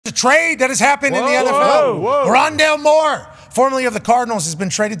the trade that has happened in the NFL. Rondale Moore, formerly of the Cardinals, has been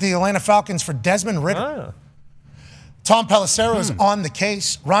traded to the Atlanta Falcons for Desmond Ridder. Tom Pelissero is on the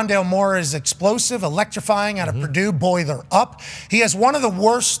case. Rondale Moore is explosive, electrifying out of Purdue. Boy, they're up. He has one of the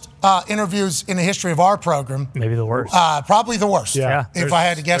worst interviews in the history of our program. Maybe the worst. Probably the worst, if I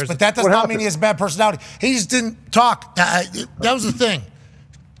had to guess. But that does not mean he has a bad personality. He just didn't talk. That was the thing.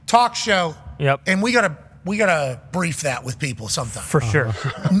 Talk show. Yep. And we gotta brief that with people sometimes. For sure.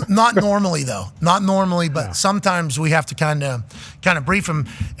 Not normally though. Not normally, but sometimes we have to kind of brief him.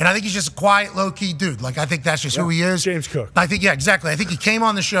 And I think he's just a quiet, low-key dude. Like I think that's just who he is. James Cook. I think exactly. I think he came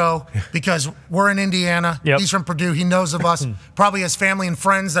on the show because we're in Indiana. He's from Purdue. He knows of us. Probably has family and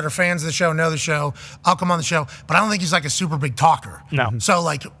friends that are fans of the show, know the show. I'll come on the show, but I don't think he's like a super big talker. No. So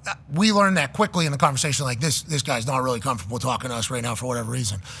like we learned that quickly in the conversation. Like this guy's not really comfortable talking to us right now for whatever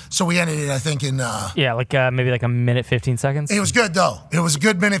reason. So we ended it, I think, in maybe like a minute 15 seconds. It was good though. It was a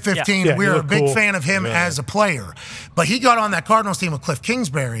good minute 15. Yeah, we were a big cool. fan of him as a player. But he got on that Cardinals team with Cliff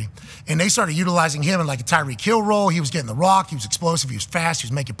Kingsbury, and they started utilizing him in like a Tyreek Hill role. He was getting the rock. He was explosive. He was fast. He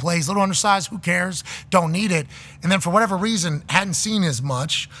was making plays. Little undersized. Who cares? Don't need it. And then for whatever reason, hadn't seen as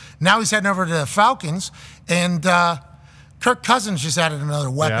much. Now he's heading over to the Falcons, and Kirk Cousins just added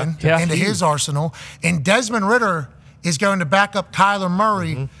another weapon into his arsenal. And Desmond Ridder is going to back up Kyler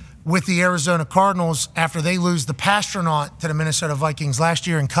Murray with the Arizona Cardinals after they lose the Pastronaut to the Minnesota Vikings last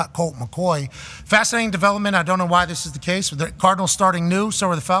year and cut Colt McCoy. Fascinating development. I don't know why this is the case. With the Cardinals starting new, so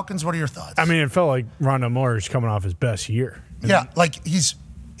are the Falcons. What are your thoughts? I mean, it felt like Rondale Moore is coming off his best year. Yeah, like he's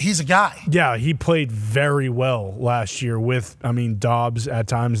a guy. Yeah, he played very well last year with, Dobbs at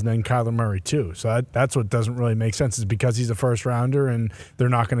times and then Kyler Murray too. So that's what doesn't really make sense is because he's a first rounder and they're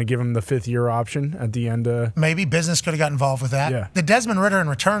not going to give him the fifth-year option at the end. Maybe business could have got involved with that. Yeah. The Desmond Ridder in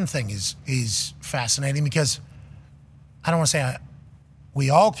return thing is fascinating because I don't want to say we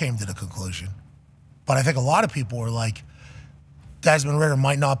all came to the conclusion, but I think a lot of people were like, Desmond Ridder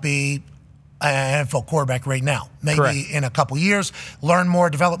might not be an NFL quarterback right now. Maybe in a couple years, learn more,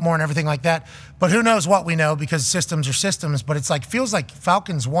 develop more, and everything like that. But who knows what we know because systems are systems. But it's like feels like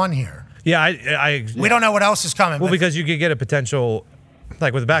Falcons won here. Yeah, we don't know what else is coming. Well, because you could get a potential,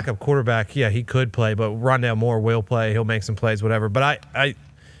 like with a backup quarterback, he could play, but Rondale Moore will play. He'll make some plays, whatever. But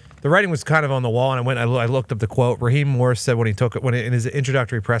the writing was kind of on the wall, and I looked up the quote. Raheem Morris said in his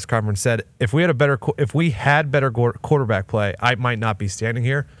introductory press conference said, if we had better quarterback play, I might not be standing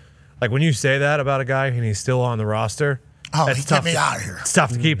here. Like when you say that about a guy and he's still on the roster, he get me out of here. It's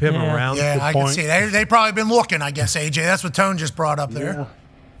tough to keep him around. Yeah, I can see it. They probably been looking, I guess, AJ. That's what Tone just brought up there. Yeah.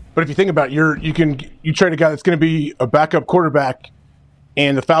 But if you think about it, you trade a guy that's going to be a backup quarterback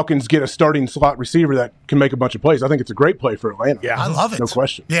and the Falcons get a starting slot receiver that can make a bunch of plays. I think it's a great play for Atlanta. Yeah, I love it. No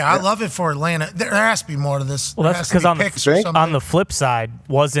question. Yeah, I love it for Atlanta. There has to be more to this. Well, that's because on the flip side,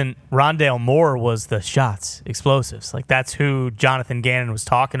 wasn't Rondale Moore was the shots, explosives. Like that's who Jonathan Gannon was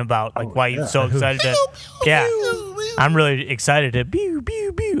talking about. Like why he was so excited to. I'm really excited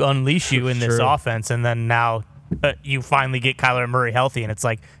to unleash you in this offense, and then now you finally get Kyler Murray healthy, and it's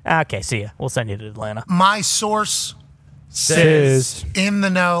like, okay, see ya. We'll send you to Atlanta. My source says in the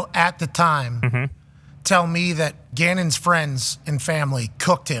know at the time tell me that Gannon's friends and family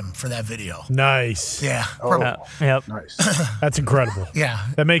cooked him for that video. Nice. Yeah. Yep. Nice. That's incredible. Yeah.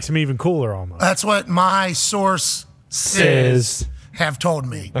 That makes him even cooler almost. That's what my source says have told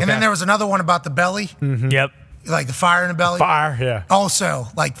me. And then there was another one about the belly. Yep. Like the fire in the belly. Fire, yeah. Also,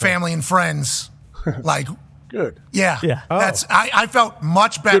 like family and friends. Like Good. Yeah. Yeah. That's I felt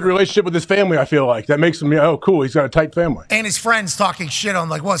much better. Good relationship with his family, I feel like. That makes him, cool, he's got a tight family. And his friends talking shit on,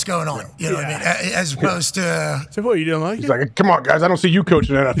 like, what's going on? You know what I mean? As opposed to... So what, you didn't like He's it? like, come on, guys, I don't see you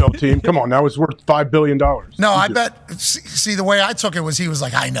coaching an NFL team. Come on, now it's worth $5 billion. No, I bet... See, the way I took it was he was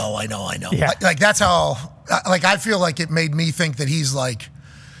like, I know. Yeah. Like, that's how... Like, I feel like it made me think that he's like...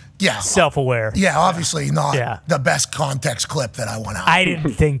 Yeah. Self-aware. Yeah, obviously not the best context clip that I want out. I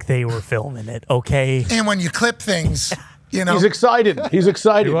didn't think they were filming it, okay? And when you clip things, you know. He's excited. He's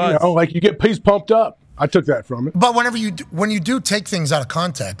excited. He's pumped up. I took that from it. But when you do take things out of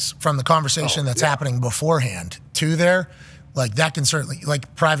context from the conversation that's happening beforehand to there, like that can certainly,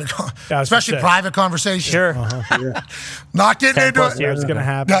 like private, especially private conversation. Sure. Not getting into it. It's going to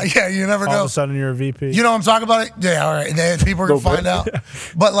happen. Yeah, you never know. All of a sudden you're a VP. You know what I'm talking about? Yeah, all right. And then people are going to find out.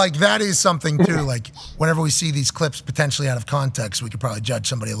 But like that is something too, like whenever we see these clips potentially out of context, we could probably judge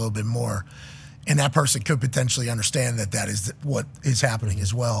somebody a little bit more. And that person could potentially understand that is what is happening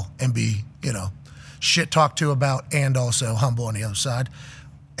as well and be, shit talked to about and also humble on the other side.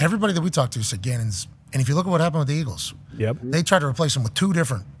 Everybody that we talked to said Gannon's, and if you look at what happened with the Eagles, they tried to replace him with two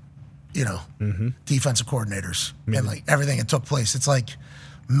different, defensive coordinators and like everything that took place. It's like,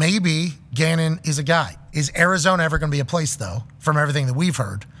 maybe Gannon is a guy. Is Arizona ever going to be a place, though, from everything that we've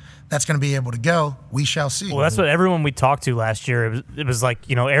heard, that's going to be able to go? We shall see. Well, that's what everyone we talked to last year, it was like,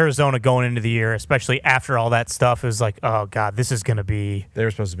 Arizona going into the year, especially after all that stuff, it was like, oh, God, this is going to be they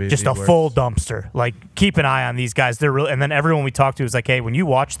were supposed to be just a full dumpster. Like, keep an eye on these guys. They're real. And then everyone we talked to was like, hey, when you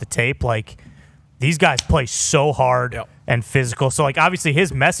watch the tape, like, these guys play so hard and physical. So, like, obviously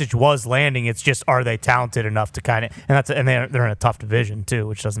his message was landing. It's just, are they talented enough to kind of – and they're in a tough division, too,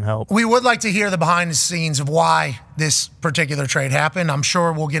 which doesn't help. We would like to hear the behind the scenes of why this particular trade happened. I'm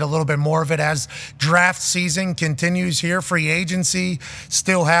sure we'll get a little bit more of it as draft season continues here. Free agency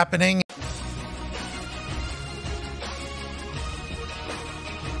still happening.